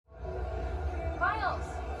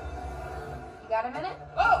got a minute?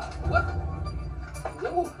 Oh, what?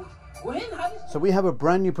 When? So we have a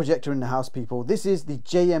brand new projector in the house, people. This is the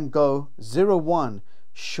JMGO O1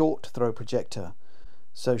 short throw projector.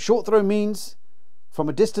 So short throw means from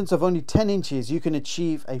a distance of only 10 inches, you can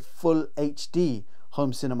achieve a full HD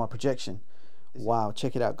home cinema projection. Wow,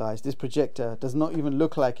 check it out, guys. This projector does not even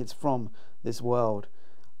look like it's from this world.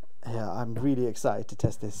 Yeah, I'm really excited to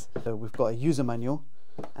test this. So we've got a user manual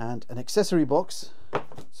and an accessory box,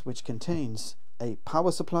 which contains a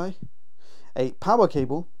power supply, a power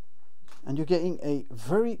cable, and you're getting a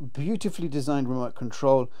very beautifully designed remote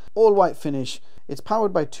control, all white finish. It's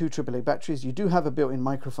powered by 2 AAA batteries. You do have a built-in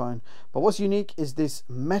microphone, but what's unique is this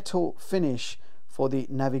metal finish for the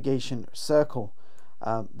navigation circle.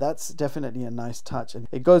 That's definitely a nice touch, and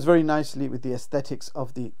it goes very nicely with the aesthetics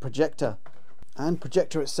of the projector. And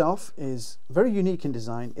projector itself is very unique in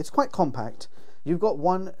design. It's quite compact. You've got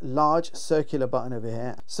one large circular button over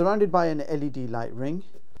here, surrounded by an LED light ring.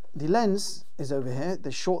 The lens is over here,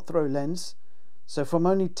 the short throw lens. So from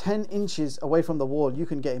only 10 inches away from the wall, you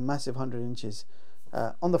can get a massive 100 inches.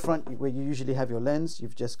 On the front, where you usually have your lens,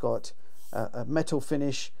 you've just got a metal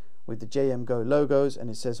finish with the JMGO logos, and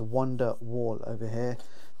it says Wonder Wall over here.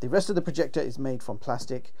 The rest of the projector is made from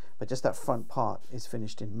plastic, but just that front part is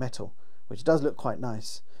finished in metal, which does look quite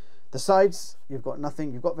nice. The sides, you've got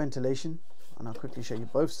nothing. You've got ventilation, and I'll quickly show you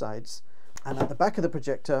both sides. And at the back of the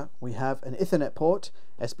projector, we have an Ethernet port,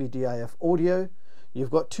 SPDIF audio. You've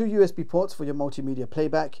got 2 USB ports for your multimedia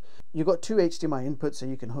playback. You've got 2 HDMI inputs, so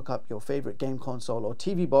you can hook up your favorite game console or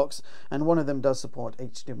TV box, and one of them does support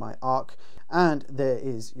HDMI ARC. And there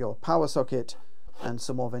is your power socket and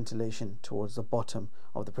some more ventilation towards the bottom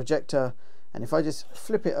of the projector. And if I just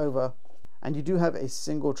flip it over, and you do have a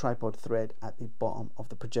single tripod thread at the bottom of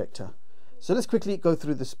the projector. So let's quickly go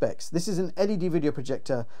through the specs. This is an LED video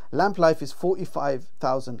projector. Lamp life is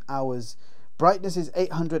 45,000 hours. Brightness is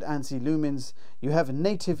 800 ANSI lumens. You have a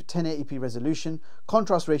native 1080p resolution.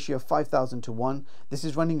 Contrast ratio of 5000 to 1. This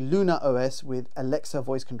is running LunaOS with Alexa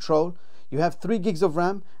voice control. You have 3 gigs of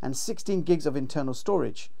RAM and 16 gigs of internal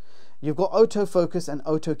storage. You've got autofocus and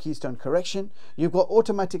auto keystone correction. You've got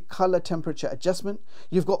automatic color temperature adjustment.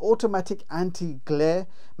 You've got automatic anti-glare.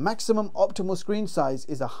 Maximum optimal screen size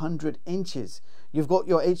is 100 inches. You've got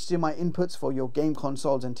your HDMI inputs for your game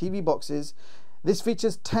consoles and TV boxes. This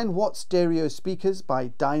features 10 watt stereo speakers by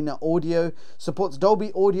Dyna Audio, supports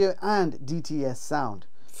Dolby Audio and DTS sound.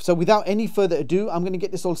 So without any further ado, I'm going to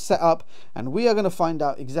get this all set up, and we are going to find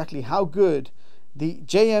out exactly how good the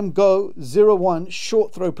JMGO O1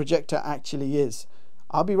 short throw projector actually is.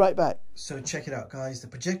 I'll be right back. So check it out, guys. The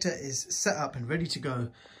projector is set up and ready to go.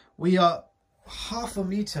 We are half a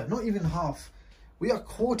meter, not even half. We are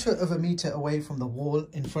 1/4 of a meter away from the wall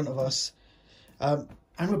in front of us.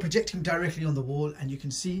 And we're projecting directly on the wall, and you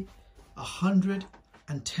can see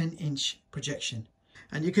 110-inch projection.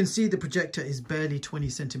 And you can see the projector is barely 20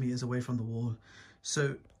 centimeters away from the wall.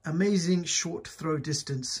 So amazing short throw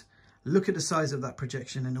distance. Look at the size of that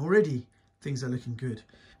projection, and already things are looking good.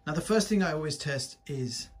 Now, the first thing I always test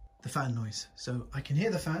is the fan noise. So I can hear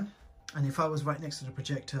the fan, and if I was right next to the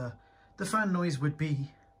projector, the fan noise would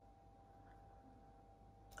be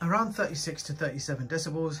around 36 to 37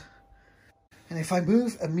 decibels. And if I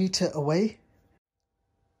move a meter away,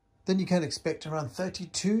 then you can expect around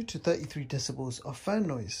 32 to 33 decibels of fan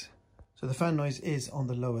noise. So the fan noise is on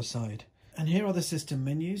the lower side. And here are the system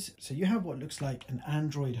menus. So you have what looks like an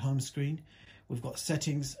Android home screen. We've got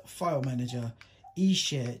settings, file manager,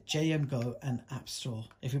 eShare, JMGO and App Store.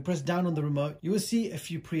 If you press down on the remote, you will see a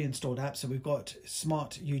few pre-installed apps. So we've got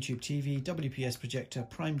Smart YouTube TV, WPS Projector,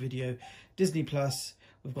 Prime Video, Disney Plus.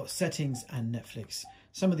 We've got settings and Netflix.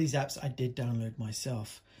 Some of these apps I did download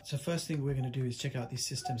myself. So first thing we're going to do is check out these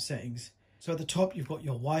system settings. So at the top, you've got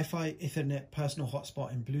your Wi-Fi, Ethernet, personal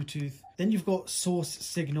hotspot and Bluetooth. Then you've got source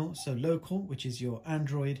signal, so local, which is your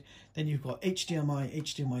Android. Then you've got HDMI,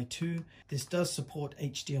 HDMI 2. This does support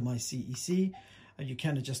HDMI CEC. You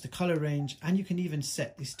can adjust the color range, and you can even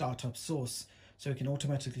set the startup source. So it can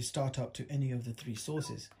automatically start up to any of the 3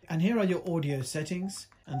 sources. And here are your audio settings,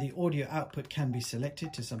 and the audio output can be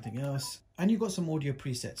selected to something else. And you've got some audio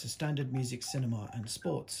presets, so standard, music, cinema and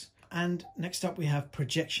sports. And next up we have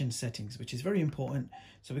projection settings, which is very important.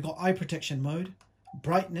 So we've got eye protection mode,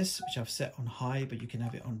 brightness, which I've set on high, but you can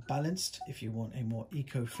have it on balanced if you want a more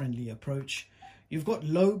eco-friendly approach. You've got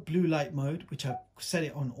low blue light mode, which I've set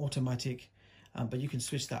it on automatic, but you can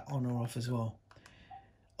switch that on or off as well.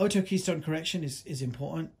 Auto keystone correction is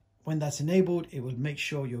important. When that's enabled, it will make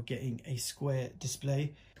sure you're getting a square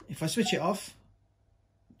display. If I switch it off,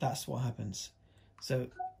 that's what happens. So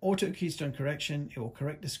auto keystone correction, it will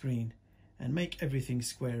correct the screen and make everything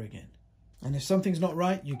square again. And if something's not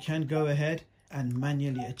right, you can go ahead and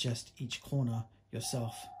manually adjust each corner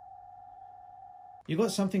yourself. You've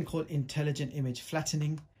got something called intelligent image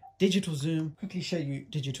flattening, digital zoom. Quickly show you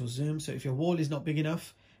digital zoom. So if your wall is not big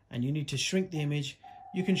enough and you need to shrink the image,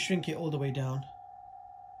 you can shrink it all the way down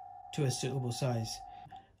to a suitable size.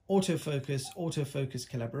 Autofocus, autofocus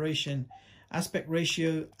calibration, aspect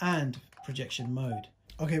ratio, and projection mode.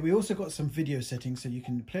 Okay, we also got some video settings, so you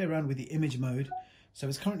can play around with the image mode. So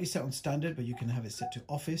it's currently set on standard, but you can have it set to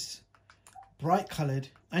office, bright colored,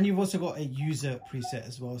 and you've also got a user preset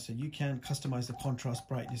as well. So you can customize the contrast,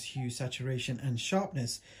 brightness, hue, saturation, and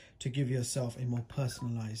sharpness to give yourself a more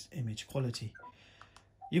personalized image quality.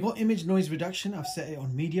 You've got image noise reduction. I've set it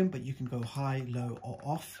on medium, but you can go high, low, or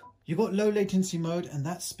off. You've got low latency mode, and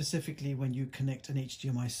that's specifically when you connect an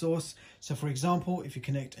HDMI source. So for example, if you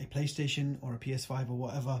connect a PlayStation or a PS5 or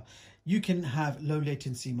whatever, you can have low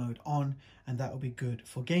latency mode on, and that will be good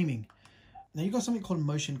for gaming. Now you've got something called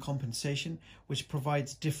motion compensation, which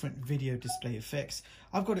provides different video display effects.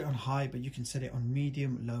 I've got it on high, but you can set it on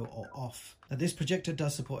medium, low, or off. Now this projector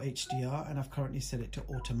does support HDR, and I've currently set it to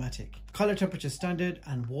automatic. Color temperature standard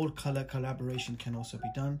and wall color collaboration can also be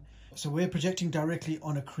done. So we're projecting directly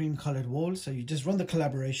on a cream colored wall. So you just run the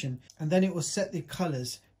collaboration and then it will set the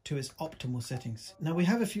colors to its optimal settings. Now we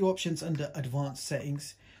have a few options under advanced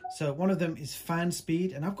settings. So one of them is fan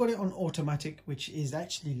speed, and I've got it on automatic, which is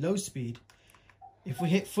actually low speed. If we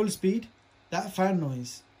hit full speed, that fan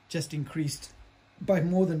noise just increased by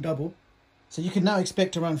more than double. So you can now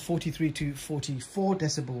expect around 43 to 44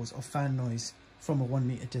 decibels of fan noise from a 1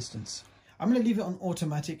 meter distance. I'm going to leave it on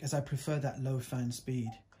automatic as I prefer that low fan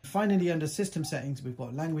speed. Finally, under system settings, we've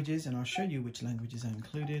got languages, and I'll show you which languages are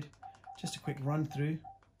included. Just a quick run through.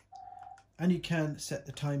 And you can set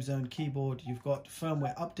the time zone, keyboard. You've got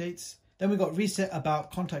firmware updates. Then we've got reset,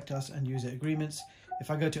 about, contact us, and user agreements. If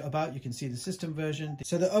I go to about, you can see the system version.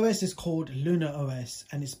 So the OS is called LunaOS,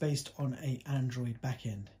 and it's based on an Android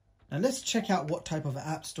backend. Now let's check out what type of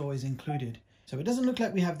app store is included. So it doesn't look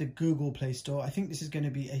like we have the Google Play Store. I think this is going to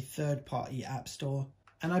be a third-party app store.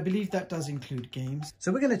 And I believe that does include games.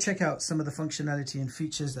 So we're going to check out some of the functionality and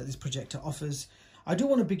features that this projector offers. I do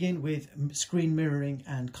want to begin with screen mirroring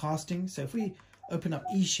and casting. So if we open up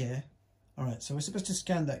eShare, all right, so we're supposed to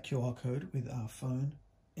scan that QR code with our phone.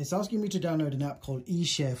 It's asking me to download an app called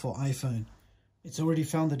eShare for iPhone. It's already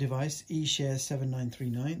found the device, eShare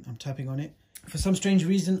 7939. I'm tapping on it. For some strange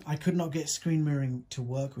reason, I could not get screen mirroring to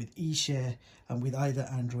work with eShare and with either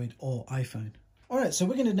Android or iPhone. All right, so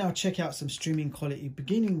we're going to now check out some streaming quality,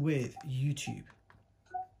 beginning with YouTube.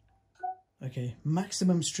 Okay,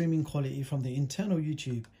 maximum streaming quality from the internal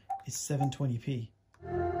YouTube is 720p.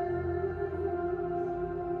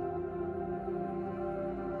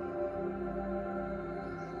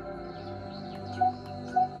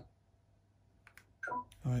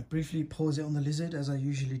 All right, briefly pause it on the lizard as I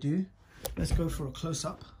usually do. Let's go for a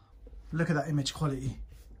close-up. Look at that image quality.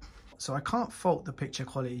 So I can't fault the picture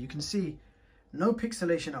quality. You can see no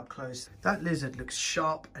pixelation up close. That lizard looks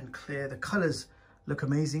sharp and clear. The colors look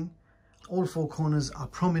amazing. All four corners are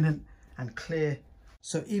prominent and clear.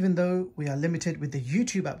 So even though we are limited with the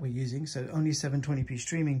YouTube app we're using, so only 720p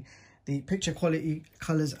streaming, the picture quality,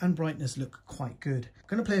 colors and brightness look quite good. I'm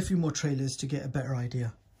going to play a few more trailers to get a better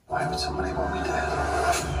idea. Why would somebody want me dead?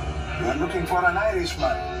 You're looking for an Irishman.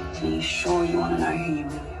 Are you sure you want to know who you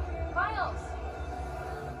mean? Miles,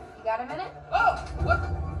 you got a minute? Oh, what?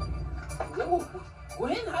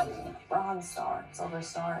 When? How? Bronze star, silver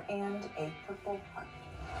star, and a purple heart.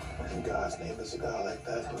 What in God's name is a guy like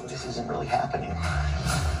that? This isn't really happening.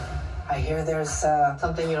 I hear there's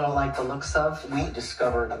something you don't like the looks of. We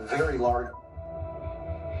discovered a very large...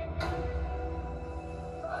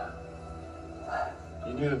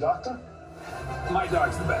 You need a doctor? My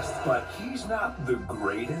dog's the best, but he's not the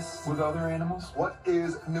greatest with other animals. What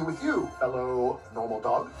is new with you, fellow normal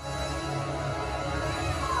dog?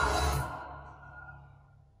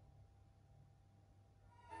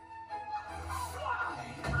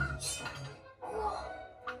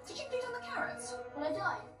 Did you bleed on the carrots? Will I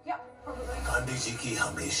die? Yep, probably.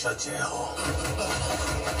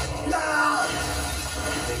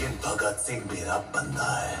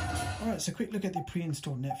 Alright, so quick look at the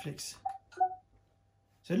pre-installed Netflix.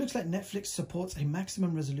 So it looks like Netflix supports a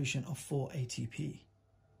maximum resolution of 480p.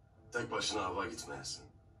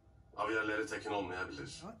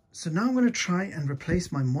 So now I'm going to try and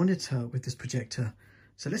replace my monitor with this projector.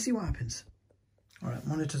 So let's see what happens. Alright,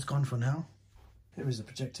 monitor's gone for now. Here is the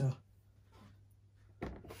projector.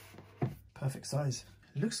 Perfect size.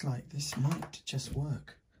 It looks like this might just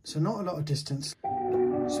work. So not a lot of distance.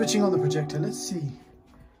 Switching on the projector, let's see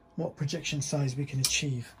what projection size we can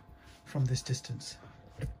achieve. from this distance.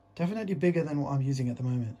 Definitely bigger than what I'm using at the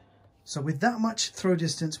moment. So with that much throw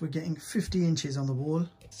distance, we're getting 50 inches on the wall.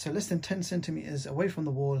 So less than 10 centimeters away from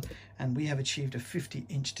the wall, and we have achieved a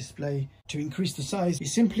 50-inch display. To increase the size, you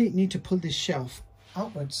simply need to pull this shelf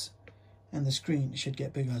outwards and the screen should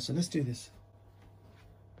get bigger. So let's do this.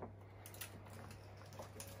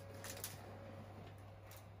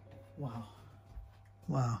 Wow.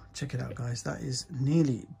 Wow, check it out guys, that is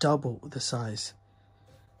nearly double the size.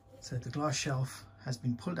 So the glass shelf has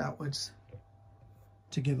been pulled outwards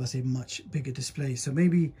to give us a much bigger display. So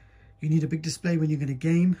maybe you need a big display when you're going to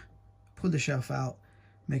game, pull the shelf out,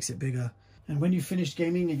 makes it bigger. And when you've finished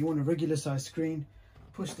gaming and you want a regular size screen,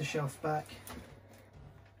 push the shelf back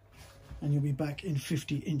and you'll be back in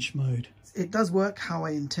 50-inch mode. It does work how I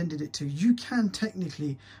intended it to. You can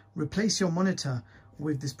technically replace your monitor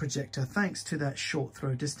with this projector thanks to that short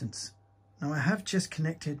throw distance. Now I have just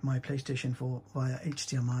connected my PlayStation 4 via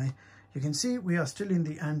HDMI. You can see we are still in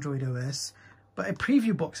the Android OS, but a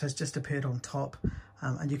preview box has just appeared on top,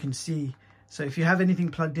 and you can see, so if you have anything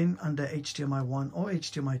plugged in under HDMI 1 or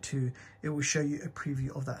HDMI 2, it will show you a preview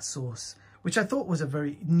of that source, which I thought was a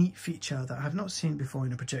very neat feature that I have not seen before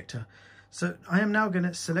in a projector. So I am now going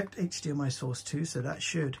to select HDMI source 2, so that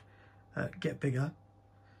should get bigger.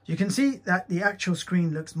 You can see that the actual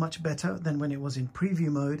screen looks much better than when it was in preview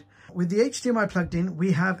mode. With the HDMI plugged in,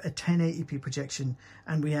 we have a 1080p projection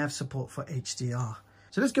and we have support for HDR.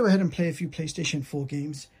 So let's go ahead and play a few PlayStation 4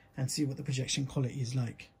 games and see what the projection quality is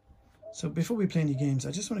like. So before we play any games,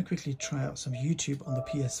 I just want to quickly try out some YouTube on the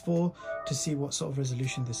PS4 to see what sort of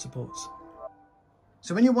resolution this supports.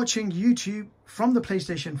 So when you're watching YouTube from the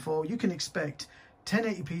PlayStation 4, you can expect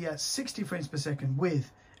 1080p at 60 frames per second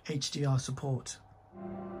with HDR support.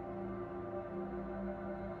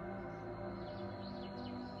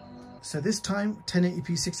 So this time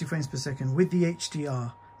 1080p 60 frames per second with the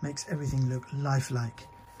HDR makes everything look lifelike.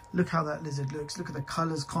 Look how that lizard looks, look at the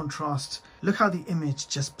colors contrast, look how the image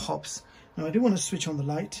just pops. Now I do want to switch on the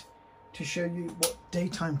light to show you what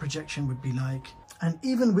daytime projection would be like, and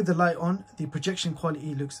even with the light on, the projection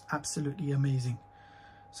quality looks absolutely amazing.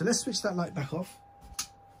 So let's switch that light back off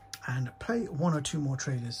and play one or two more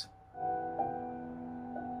trailers.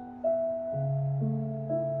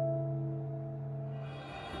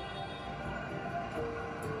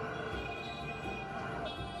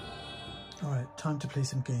 Alright, time to play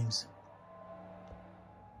some games.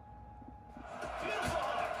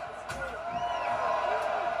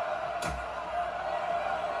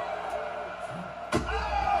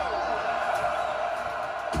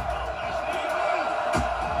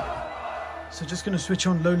 So just going to switch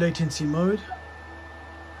on low latency mode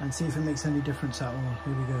and see if it makes any difference at all.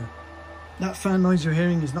 Here we go. That fan noise you're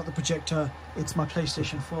hearing is not the projector, it's my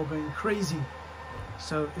PlayStation 4 going crazy.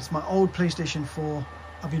 So it's my old PlayStation 4.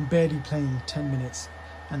 I've been barely playing 10 minutes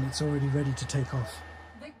and it's already ready to take off.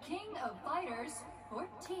 The King of Fighters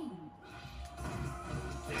 14.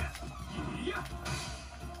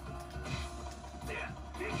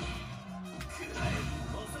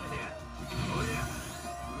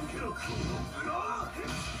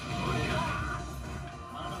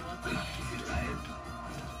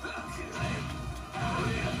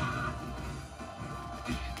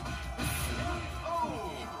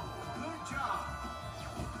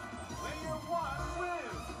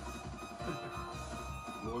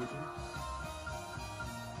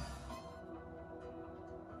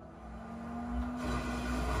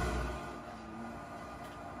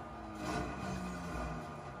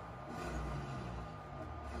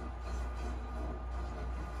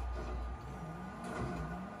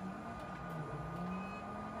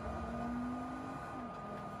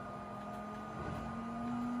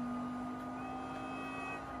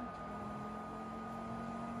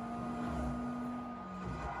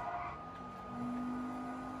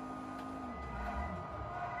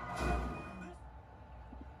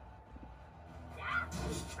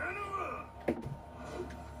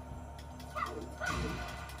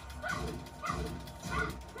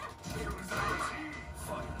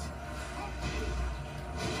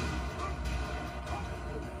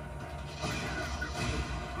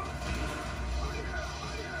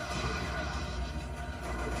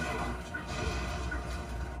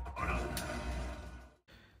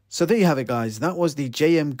 So there you have it guys, that was the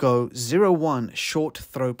JMGO O1 short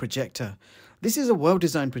throw projector. This is a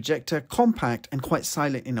well-designed projector, compact and quite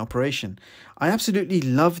silent in operation. I absolutely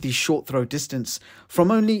love the short throw distance.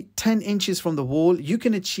 From only 10 inches from the wall, you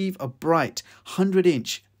can achieve a bright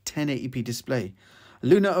 100-inch 1080p display.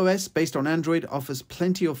 LunaOS, based on Android, offers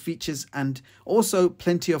plenty of features and also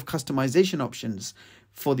plenty of customization options,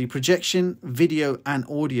 for the projection, video and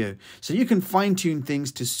audio. So you can fine tune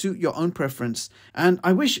things to suit your own preference. And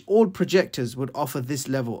I wish all projectors would offer this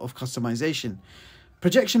level of customization.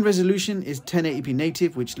 Projection resolution is 1080p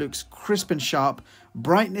native, which looks crisp and sharp.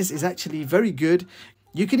 Brightness is actually very good.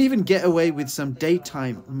 You can even get away with some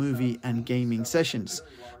daytime movie and gaming sessions.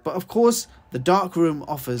 But of course, the dark room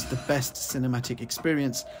offers the best cinematic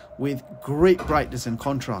experience with great brightness and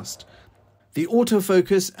contrast. The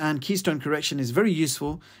autofocus and keystone correction is very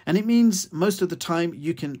useful, and it means most of the time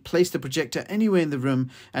you can place the projector anywhere in the room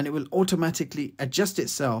and it will automatically adjust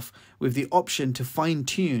itself with the option to fine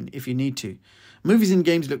tune if you need to. Movies and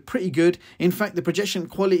games look pretty good. In fact, the projection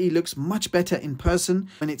quality looks much better in person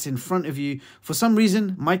when it's in front of you. For some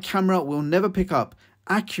reason, my camera will never pick up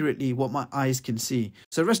accurately what my eyes can see.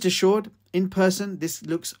 So rest assured, in person, this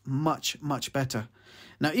looks much better.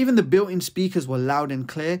 Now, even the built-in speakers were loud and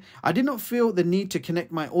clear. I did not feel the need to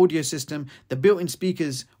connect my audio system. The built-in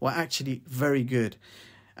speakers were actually very good.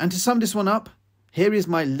 And to sum this one up, here is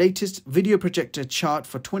my latest video projector chart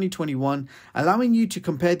for 2021, allowing you to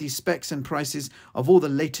compare the specs and prices of all the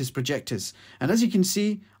latest projectors. And as you can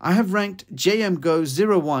see, I have ranked JMGO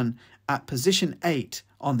O1 at position 8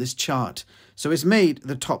 on this chart. So it's made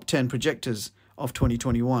the top 10 projectors of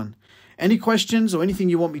 2021. Any questions or anything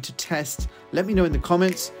you want me to test, let me know in the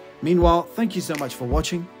comments. Meanwhile, thank you so much for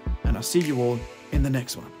watching, and I'll see you all in the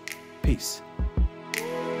next one. Peace.